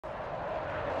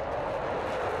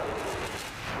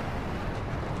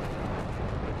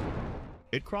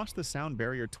It crossed the sound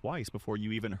barrier twice before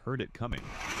you even heard it coming.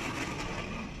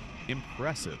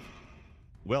 Impressive.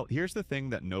 Well, here's the thing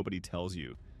that nobody tells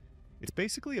you. It's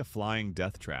basically a flying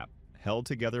death trap, held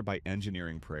together by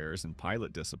engineering prayers and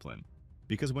pilot discipline.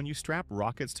 Because when you strap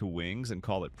rockets to wings and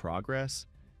call it progress,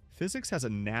 physics has a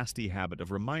nasty habit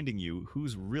of reminding you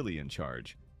who's really in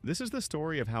charge. This is the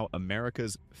story of how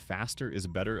America's faster is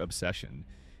better obsession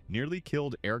nearly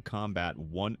killed air combat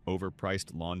one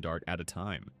overpriced lawn dart at a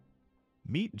time.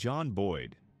 Meet John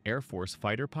Boyd, Air Force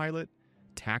fighter pilot,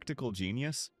 tactical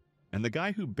genius, and the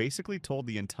guy who basically told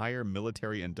the entire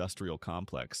military-industrial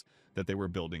complex that they were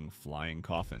building flying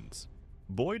coffins.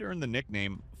 Boyd earned the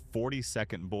nickname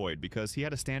 42nd Boyd because he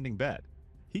had a standing bet.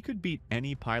 He could beat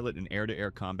any pilot in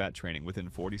air-to-air combat training within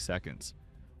 40 seconds,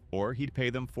 or he'd pay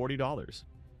them $40.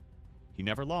 He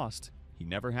never lost. He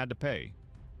never had to pay.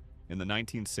 In the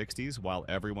 1960s, while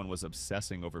everyone was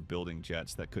obsessing over building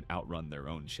jets that could outrun their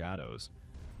own shadows,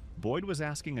 Boyd was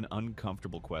asking an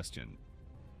uncomfortable question.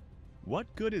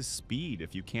 What good is speed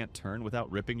if you can't turn without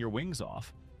ripping your wings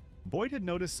off? Boyd had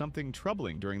noticed something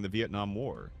troubling during the Vietnam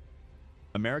War.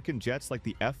 American jets like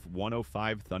the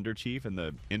F-105 Thunderchief and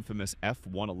the infamous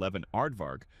F-111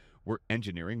 Aardvark were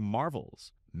engineering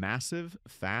marvels, massive,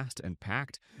 fast, and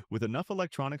packed with enough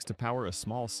electronics to power a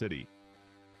small city.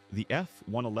 The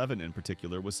F-111 in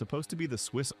particular was supposed to be the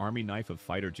Swiss Army knife of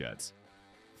fighter jets.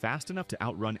 Fast enough to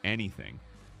outrun anything,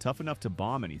 tough enough to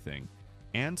bomb anything,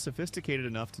 and sophisticated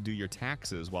enough to do your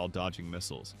taxes while dodging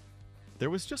missiles. There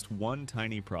was just one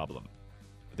tiny problem.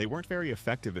 They weren't very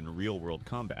effective in real-world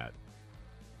combat.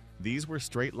 These were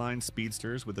straight-line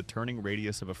speedsters with the turning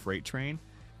radius of a freight train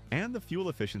and the fuel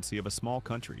efficiency of a small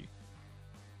country.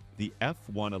 The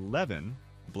F-111,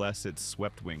 bless its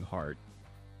swept-wing heart,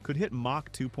 could hit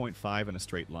Mach 2.5 in a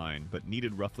straight line, but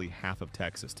needed roughly half of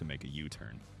Texas to make a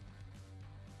U-turn.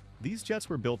 These jets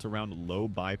were built around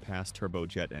low-bypass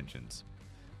turbojet engines,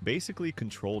 basically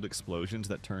controlled explosions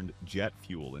that turned jet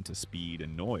fuel into speed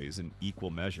and noise in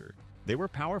equal measure. They were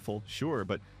powerful, sure,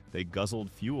 but they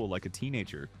guzzled fuel like a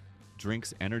teenager,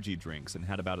 drinks energy drinks, and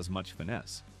had about as much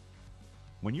finesse.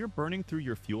 When you're burning through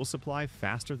your fuel supply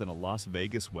faster than a Las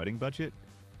Vegas wedding budget,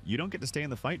 you don't get to stay in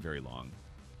the fight very long.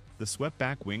 The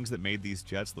swept-back wings that made these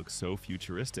jets look so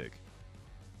futuristic.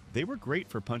 They were great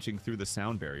for punching through the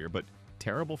sound barrier, but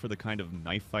terrible for the kind of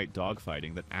knife-fight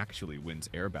dogfighting that actually wins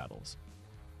air battles.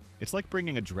 It's like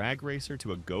bringing a drag racer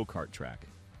to a go-kart track.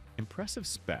 Impressive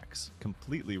specs,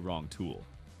 completely wrong tool.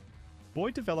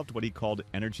 Boyd developed what he called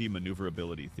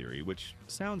Energy-Maneuverability Theory, which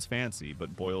sounds fancy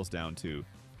but boils down to,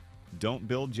 don't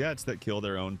build jets that kill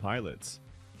their own pilots.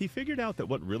 He figured out that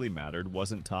what really mattered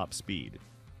wasn't top speed.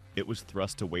 It was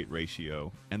thrust-to-weight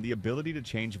ratio and the ability to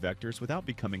change vectors without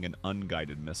becoming an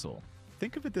unguided missile.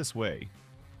 Think of it this way.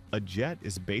 A jet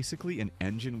is basically an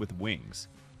engine with wings,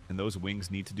 and those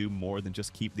wings need to do more than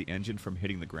just keep the engine from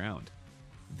hitting the ground.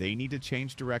 They need to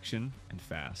change direction and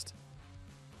fast.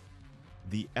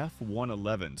 The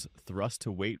F-111's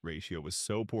thrust-to-weight ratio was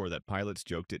so poor that pilots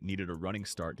joked it needed a running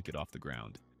start to get off the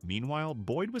ground. Meanwhile,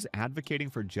 Boyd was advocating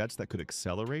for jets that could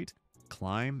accelerate,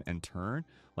 climb, and turn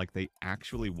like they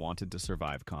actually wanted to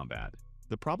survive combat.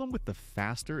 The problem with the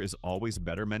faster is always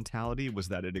better mentality was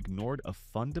that it ignored a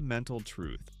fundamental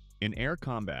truth. In air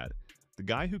combat, the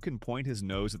guy who can point his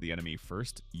nose at the enemy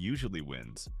first usually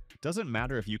wins. Doesn't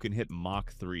matter if you can hit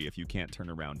Mach 3 if you can't turn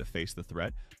around to face the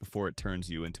threat before it turns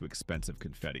you into expensive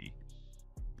confetti.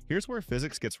 Here's where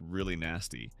physics gets really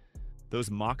nasty.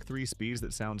 Those Mach 3 speeds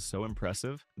that sound so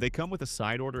impressive, they come with a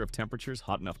side order of temperatures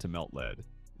hot enough to melt lead.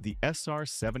 The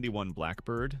SR-71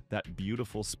 Blackbird, that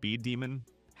beautiful speed demon,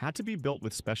 had to be built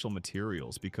with special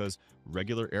materials because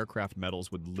regular aircraft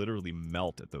metals would literally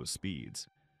melt at those speeds.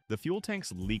 The fuel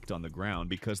tanks leaked on the ground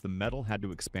because the metal had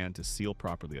to expand to seal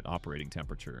properly at operating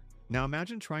temperature. Now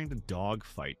imagine trying to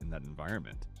dogfight in that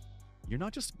environment. You're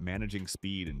not just managing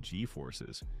speed and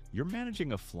G-forces, you're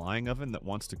managing a flying oven that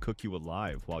wants to cook you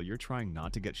alive while you're trying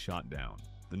not to get shot down.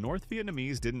 The North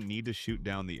Vietnamese didn't need to shoot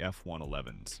down the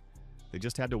F-111s. They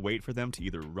just had to wait for them to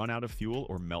either run out of fuel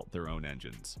or melt their own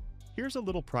engines. Here's a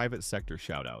little private sector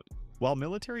shout-out. While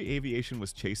military aviation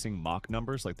was chasing Mach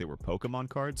numbers like they were Pokemon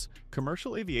cards,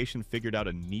 commercial aviation figured out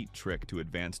a neat trick to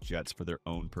advance jets for their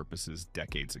own purposes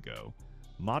decades ago.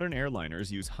 Modern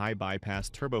airliners use high-bypass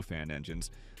turbofan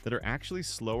engines that are actually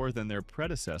slower than their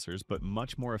predecessors but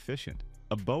much more efficient.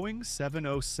 A Boeing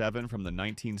 707 from the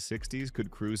 1960s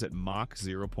could cruise at Mach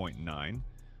 0.9,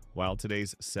 while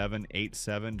today's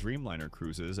 787 Dreamliner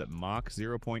cruises at Mach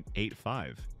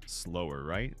 0.85. Slower,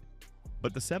 right?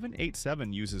 But the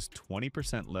 787 uses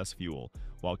 20% less fuel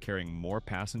while carrying more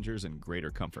passengers and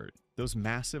greater comfort. Those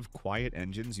massive, quiet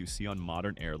engines you see on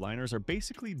modern airliners are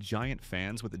basically giant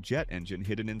fans with a jet engine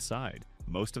hidden inside.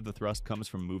 Most of the thrust comes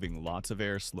from moving lots of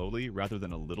air slowly rather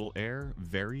than a little air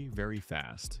very, very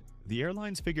fast. The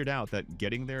airlines figured out that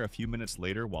getting there a few minutes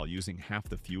later while using half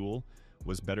the fuel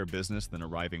was better business than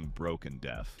arriving broke and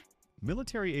deaf.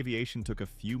 Military aviation took a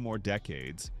few more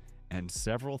decades and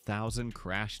several thousand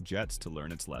crashed jets to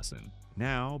learn its lesson.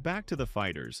 Now, back to the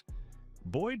fighters.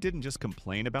 Boyd didn't just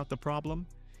complain about the problem.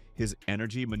 His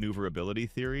energy-maneuverability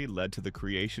theory led to the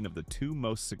creation of the two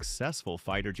most successful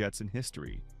fighter jets in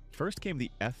history. First came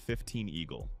the F-15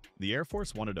 Eagle. The Air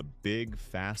Force wanted a big,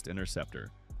 fast interceptor,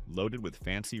 loaded with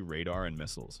fancy radar and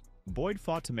missiles. Boyd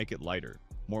fought to make it lighter,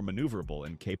 more maneuverable,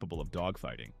 and capable of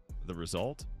dogfighting. The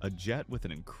result? A jet with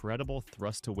an incredible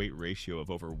thrust-to-weight ratio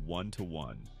of over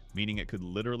 1-to-1, meaning it could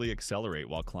literally accelerate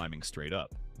while climbing straight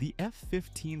up. The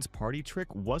F-15's party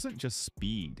trick wasn't just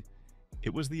speed.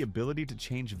 It was the ability to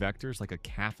change vectors like a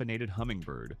caffeinated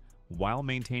hummingbird while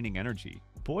maintaining energy.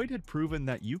 Boyd had proven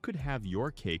that you could have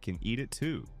your cake and eat it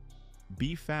too.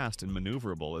 Be fast and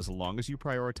maneuverable as long as you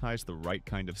prioritize the right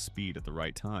kind of speed at the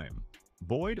right time.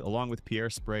 Boyd, along with Pierre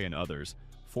Sprey and others,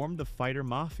 formed the Fighter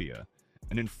Mafia,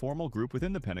 an informal group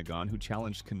within the Pentagon who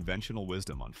challenged conventional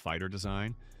wisdom on fighter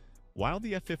design. While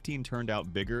the F-15 turned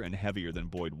out bigger and heavier than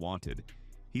Boyd wanted,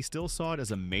 he still saw it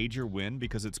as a major win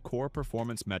because its core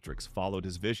performance metrics followed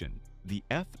his vision. The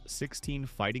F-16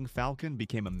 Fighting Falcon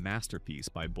became a masterpiece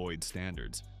by Boyd's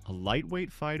standards, a lightweight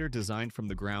fighter designed from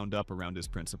the ground up around his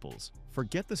principles.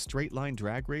 Forget the straight-line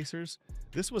drag racers.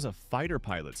 This was a fighter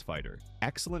pilot's fighter.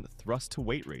 Excellent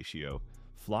thrust-to-weight ratio,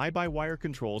 fly-by-wire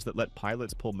controls that let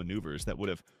pilots pull maneuvers that would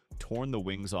have torn the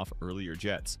wings off earlier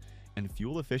jets, and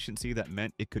fuel efficiency that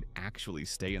meant it could actually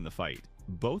stay in the fight.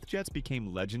 Both jets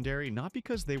became legendary not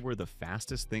because they were the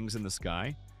fastest things in the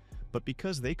sky, but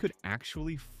because they could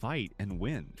actually fight and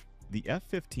win. The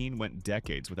F-15 went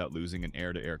decades without losing in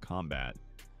air-to-air combat,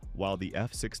 while the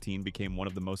F-16 became one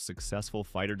of the most successful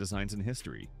fighter designs in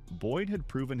history. Boyd had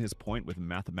proven his point with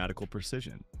mathematical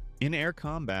precision. In air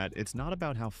combat, it's not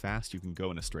about how fast you can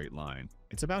go in a straight line.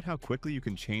 It's about how quickly you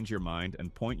can change your mind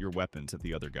and point your weapons at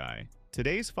the other guy.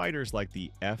 Today's fighters like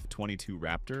the F-22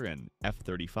 Raptor and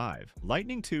F-35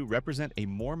 Lightning II represent a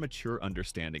more mature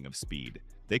understanding of speed.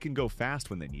 They can go fast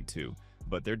when they need to,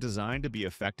 but they're designed to be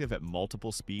effective at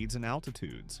multiple speeds and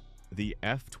altitudes. The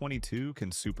F-22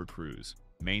 can supercruise,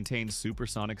 maintain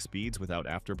supersonic speeds without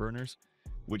afterburners,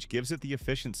 which gives it the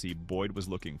efficiency Boyd was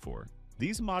looking for.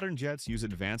 These modern jets use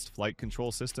advanced flight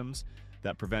control systems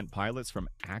that prevent pilots from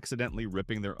accidentally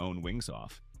ripping their own wings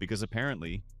off, because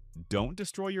apparently, "Don't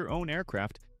destroy your own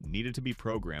aircraft" needed to be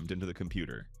programmed into the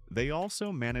computer. They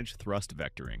also manage thrust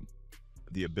vectoring,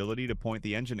 the ability to point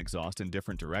the engine exhaust in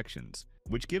different directions,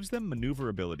 which gives them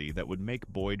maneuverability that would make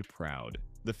Boyd proud.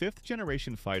 The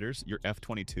fifth-generation fighters, your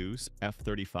F-22s,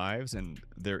 F-35s, and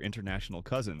their international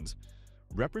cousins,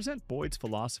 represent Boyd's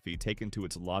philosophy taken to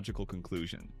its logical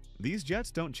conclusion. These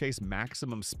jets don't chase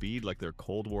maximum speed like their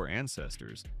Cold War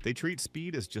ancestors. They treat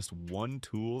speed as just one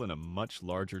tool in a much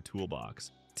larger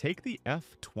toolbox. Take the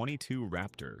F-22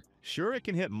 Raptor. Sure, it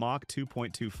can hit Mach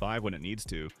 2.25 when it needs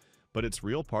to, but its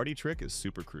real party trick is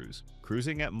supercruise,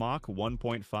 cruising at Mach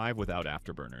 1.5 without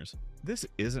afterburners. This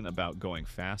isn't about going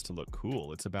fast to look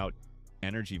cool, it's about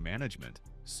energy management.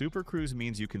 Supercruise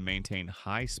means you can maintain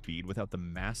high speed without the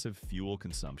massive fuel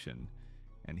consumption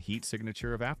and heat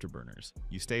signature of afterburners.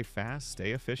 You stay fast,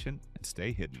 stay efficient, and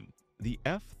stay hidden. The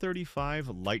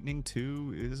F-35 Lightning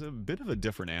II is a bit of a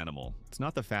different animal. It's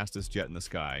not the fastest jet in the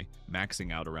sky,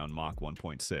 maxing out around Mach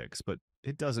 1.6, but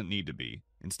it doesn't need to be.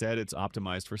 Instead, it's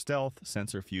optimized for stealth,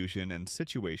 sensor fusion, and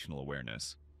situational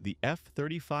awareness. The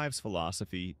F-35's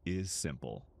philosophy is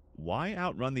simple. Why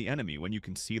outrun the enemy when you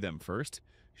can see them first,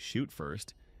 shoot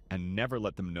first, and never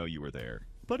let them know you were there?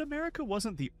 But America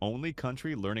wasn't the only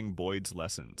country learning Boyd's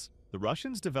lessons. The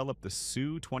Russians developed the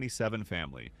Su-27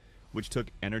 family, which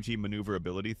took energy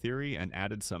maneuverability theory and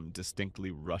added some distinctly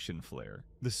Russian flair.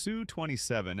 The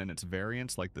Su-27 and its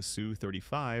variants like the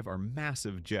Su-35 are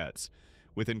massive jets,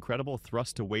 with incredible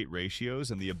thrust-to-weight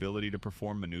ratios and the ability to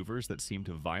perform maneuvers that seem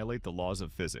to violate the laws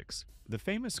of physics. The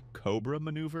famous Cobra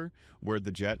maneuver, where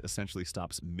the jet essentially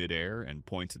stops mid-air and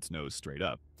points its nose straight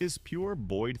up, is pure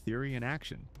Boyd theory in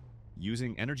action,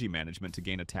 using energy management to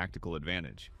gain a tactical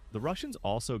advantage. The Russians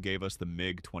also gave us the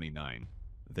MiG-29,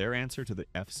 their answer to the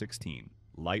F-16,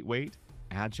 lightweight,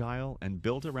 agile, and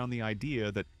built around the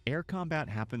idea that air combat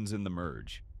happens in the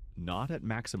merge, not at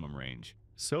maximum range.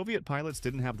 Soviet pilots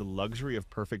didn't have the luxury of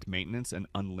perfect maintenance and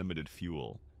unlimited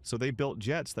fuel. so they built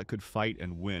jets that could fight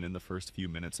and win in the first few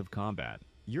minutes of combat.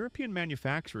 European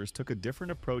manufacturers took a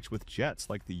different approach with jets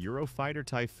like the Eurofighter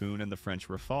Typhoon and the French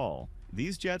Rafale.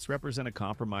 These jets represent a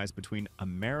compromise between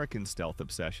American stealth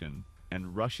obsession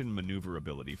and Russian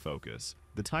maneuverability focus.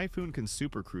 The Typhoon can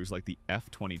supercruise like the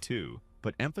F-22,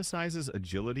 but emphasizes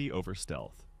agility over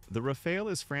stealth. The Rafale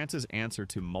is France's answer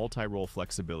to multi-role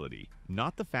flexibility.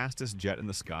 Not the fastest jet in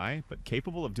the sky, but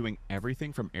capable of doing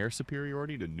everything from air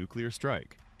superiority to nuclear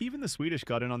strike. Even the Swedish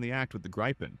got in on the act with the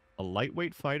Gripen, a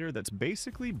lightweight fighter that's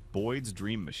basically Boyd's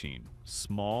dream machine.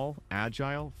 Small,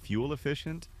 agile,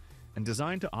 fuel-efficient, and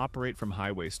designed to operate from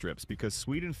highway strips because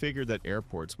Sweden figured that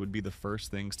airports would be the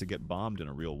first things to get bombed in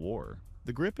a real war.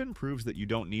 The Gripen proves that you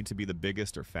don't need to be the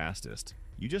biggest or fastest.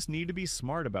 You just need to be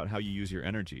smart about how you use your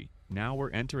energy. Now we're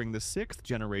entering the 6th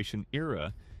generation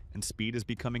era, and speed is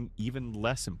becoming even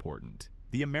less important.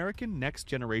 The American Next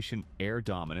Generation Air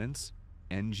Dominance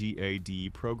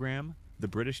 (NGAD) program, the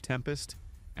British Tempest,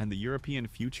 and the European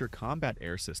Future Combat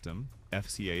Air System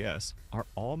 (FCAS) are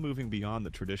all moving beyond the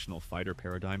traditional fighter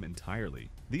paradigm entirely.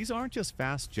 These aren't just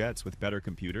fast jets with better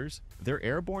computers, they're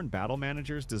airborne battle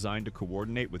managers designed to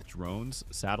coordinate with drones,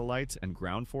 satellites, and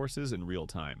ground forces in real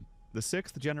time. The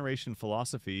 6th generation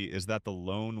philosophy is that the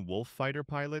lone wolf fighter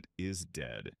pilot is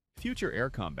dead. Future air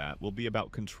combat will be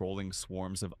about controlling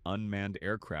swarms of unmanned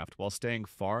aircraft while staying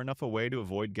far enough away to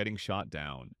avoid getting shot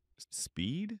down.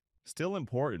 Speed? Still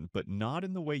important, but not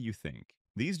in the way you think.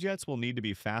 These jets will need to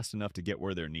be fast enough to get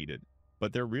where they're needed,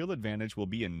 but their real advantage will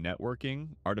be in networking,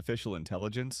 artificial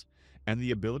intelligence, and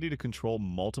the ability to control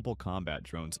multiple combat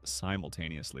drones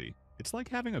simultaneously. It's like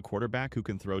having a quarterback who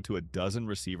can throw to a dozen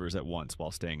receivers at once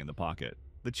while staying in the pocket.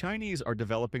 The Chinese are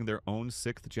developing their own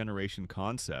 6th generation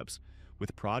concepts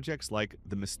with projects like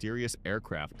the mysterious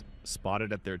aircraft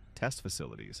spotted at their test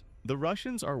facilities. The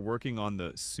Russians are working on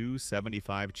the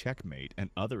Su-35 Checkmate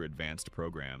and other advanced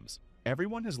programs.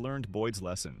 Everyone has learned Boyd's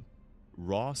lesson.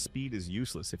 Raw speed is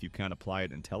useless if you can't apply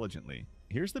it intelligently.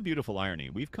 Here's the beautiful irony.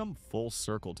 We've come full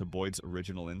circle to Boyd's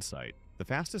original insight. The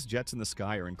fastest jets in the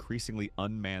sky are increasingly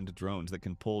unmanned drones that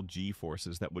can pull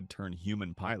G-forces that would turn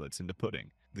human pilots into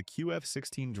pudding. The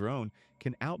QF-16 drone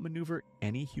can outmaneuver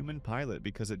any human pilot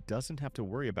because it doesn't have to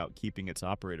worry about keeping its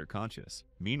operator conscious.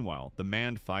 Meanwhile, the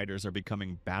manned fighters are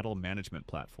becoming battle management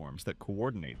platforms that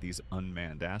coordinate these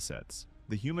unmanned assets.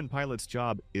 The human pilot's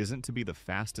job isn't to be the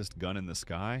fastest gun in the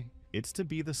sky, it's to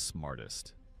be the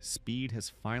smartest. Speed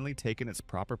has finally taken its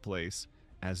proper place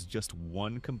as just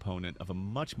one component of a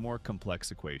much more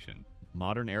complex equation.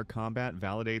 Modern air combat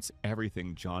validates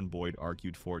everything John Boyd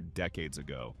argued for decades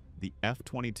ago. The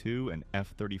F-22 and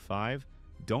F-35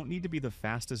 don't need to be the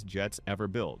fastest jets ever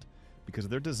built because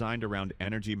they're designed around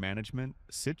energy management,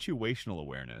 situational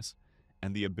awareness,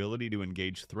 and the ability to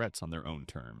engage threats on their own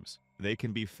terms. They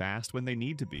can be fast when they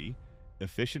need to be,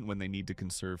 efficient when they need to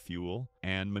conserve fuel,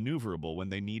 and maneuverable when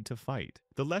they need to fight.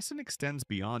 The lesson extends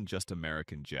beyond just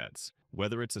American jets.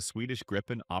 Whether it's a Swedish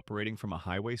Gripen operating from a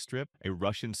highway strip, a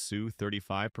Russian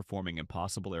Su-35 performing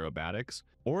impossible aerobatics,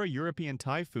 or a European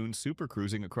Typhoon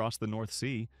supercruising across the North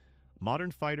Sea,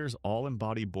 modern fighters all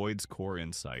embody Boyd's core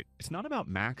insight. It's not about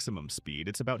maximum speed,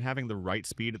 it's about having the right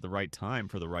speed at the right time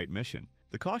for the right mission.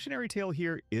 The cautionary tale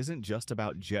here isn't just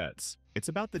about jets. It's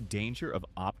about the danger of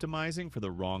optimizing for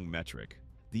the wrong metric.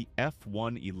 The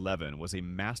F-111 was a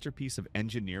masterpiece of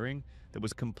engineering that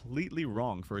was completely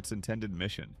wrong for its intended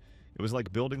mission. It was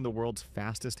like building the world's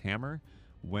fastest hammer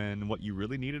when what you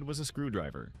really needed was a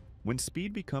screwdriver. When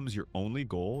speed becomes your only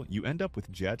goal, you end up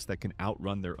with jets that can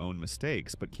outrun their own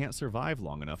mistakes but can't survive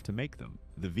long enough to make them.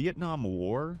 The Vietnam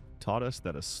War taught us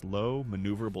that a slow,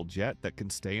 maneuverable jet that can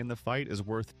stay in the fight is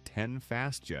worth 10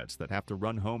 fast jets that have to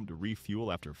run home to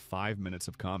refuel after 5 minutes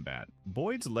of combat.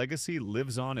 Boyd's legacy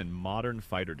lives on in modern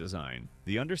fighter design.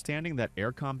 The understanding that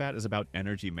air combat is about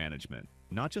energy management,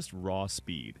 not just raw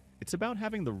speed. It's about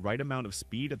having the right amount of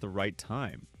speed at the right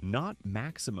time, not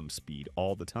maximum speed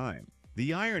all the time.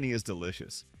 The irony is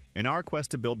delicious. In our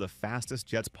quest to build the fastest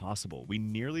jets possible, we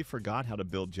nearly forgot how to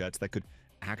build jets that could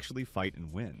actually fight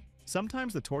and win.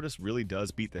 Sometimes the tortoise really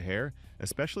does beat the hare,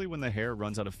 especially when the hare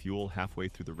runs out of fuel halfway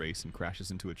through the race and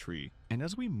crashes into a tree. And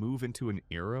as we move into an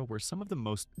era where some of the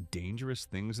most dangerous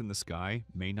things in the sky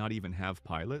may not even have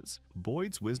pilots,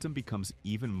 Boyd's wisdom becomes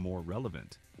even more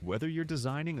relevant. Whether you're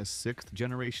designing a 6th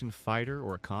generation fighter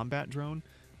or a combat drone,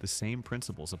 the same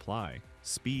principles apply.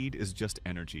 Speed is just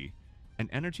energy. And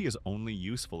energy is only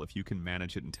useful if you can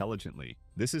manage it intelligently.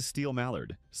 This is Steel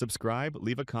Mallard. Subscribe,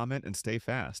 leave a comment, and stay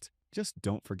fast. Just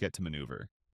don't forget to maneuver.